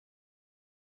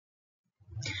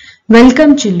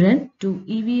Welcome children to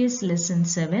EVS lesson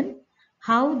 7,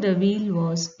 How the Wheel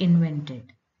was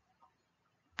Invented.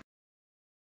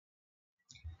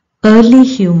 Early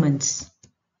humans.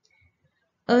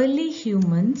 Early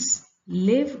humans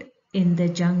lived in the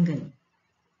jungle.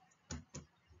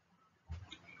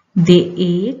 They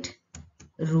ate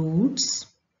roots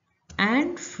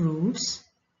and fruits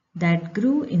that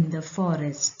grew in the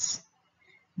forests.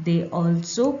 They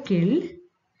also killed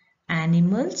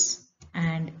animals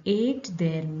and ate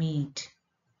their meat.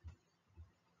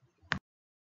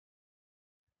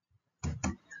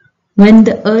 When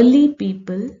the early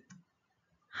people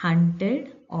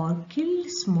hunted or killed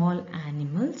small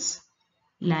animals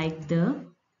like the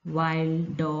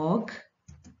wild dog,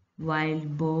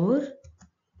 wild boar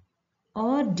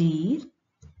or deer,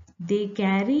 they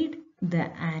carried the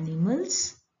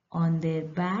animals on their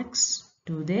backs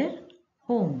to their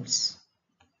homes.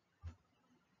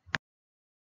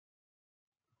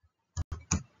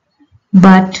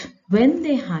 But when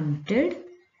they hunted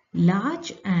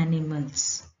large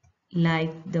animals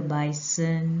like the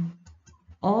bison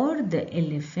or the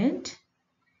elephant,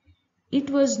 it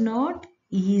was not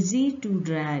easy to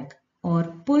drag or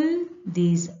pull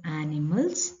these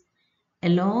animals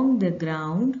along the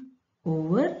ground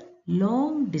over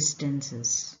long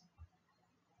distances.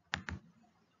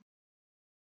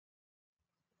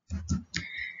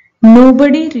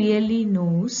 Nobody really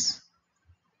knows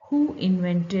who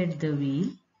invented the wheel.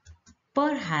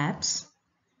 Perhaps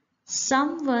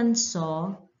someone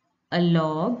saw a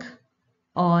log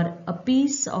or a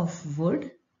piece of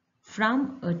wood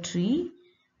from a tree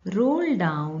roll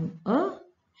down a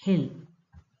hill.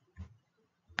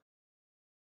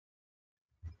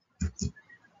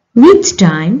 With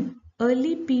time,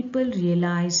 early people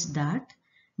realized that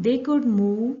they could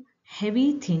move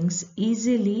heavy things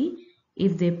easily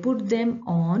if they put them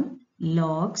on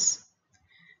logs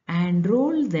and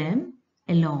rolled them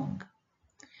along.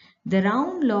 The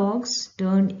round logs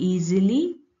turned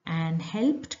easily and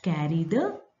helped carry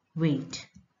the weight.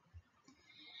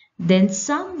 Then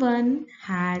someone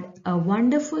had a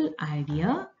wonderful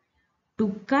idea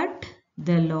to cut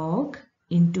the log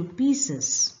into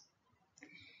pieces.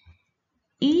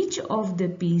 Each of the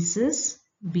pieces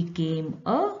became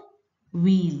a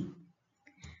wheel,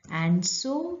 and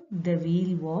so the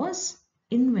wheel was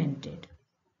invented.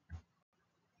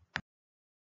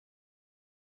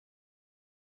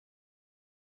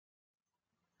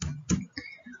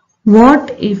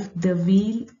 What if the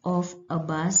wheel of a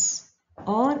bus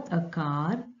or a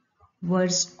car were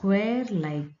square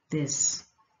like this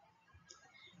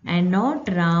and not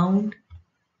round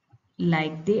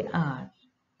like they are?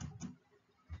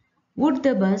 Would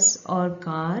the bus or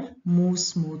car move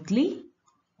smoothly,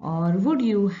 or would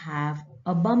you have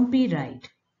a bumpy ride?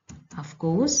 Of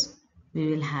course, we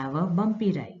will have a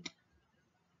bumpy ride.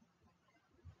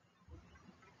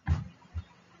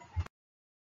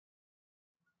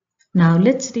 Now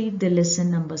let's read the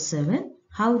lesson number 7,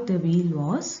 How the Wheel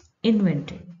was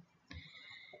Invented.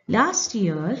 Last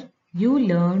year, you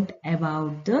learned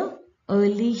about the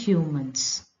early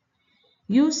humans.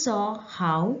 You saw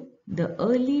how the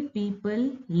early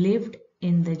people lived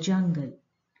in the jungle.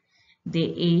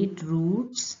 They ate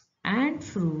roots and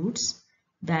fruits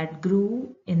that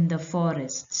grew in the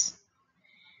forests.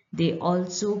 They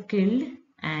also killed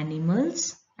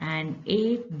animals and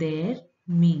ate their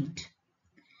meat.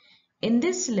 In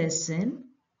this lesson,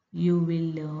 you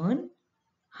will learn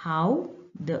how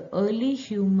the early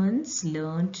humans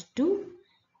learned to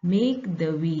make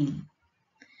the wheel.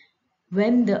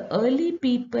 When the early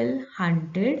people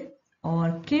hunted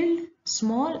or killed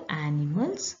small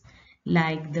animals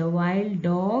like the wild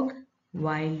dog,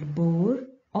 wild boar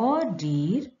or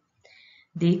deer,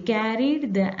 they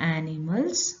carried the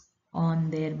animals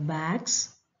on their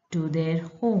backs to their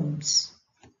homes.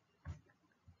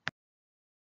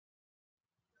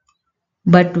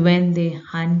 But when they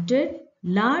hunted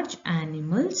large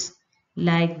animals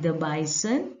like the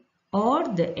bison or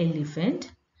the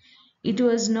elephant, it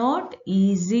was not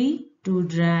easy to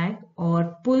drag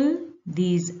or pull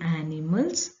these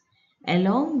animals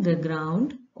along the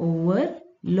ground over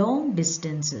long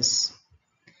distances.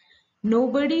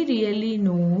 Nobody really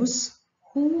knows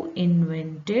who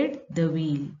invented the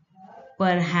wheel.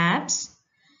 Perhaps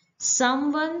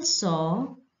someone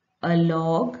saw a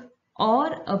log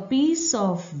or a piece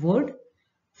of wood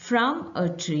from a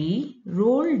tree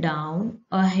roll down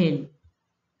a hill.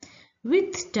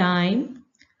 With time,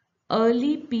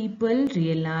 early people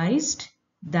realized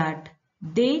that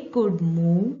they could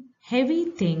move heavy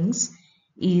things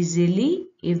easily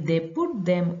if they put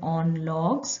them on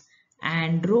logs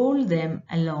and roll them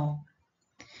along.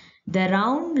 The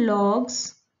round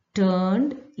logs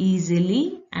turned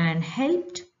easily and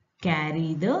helped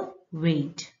carry the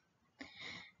weight.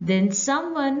 Then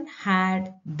someone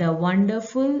had the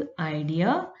wonderful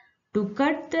idea to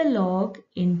cut the log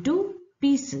into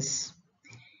pieces.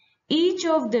 Each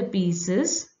of the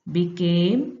pieces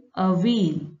became a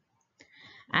wheel,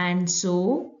 and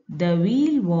so the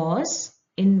wheel was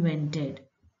invented.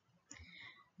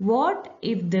 What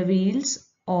if the wheels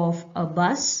of a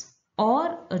bus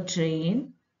or a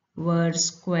train were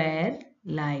square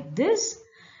like this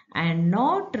and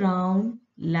not round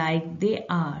like they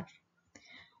are?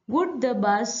 Would the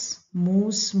bus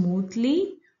move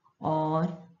smoothly,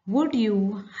 or would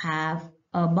you have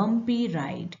a bumpy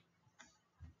ride?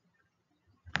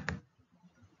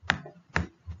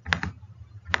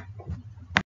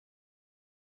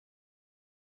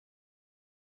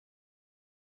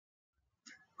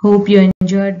 Hope you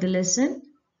enjoyed the lesson.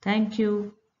 Thank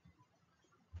you.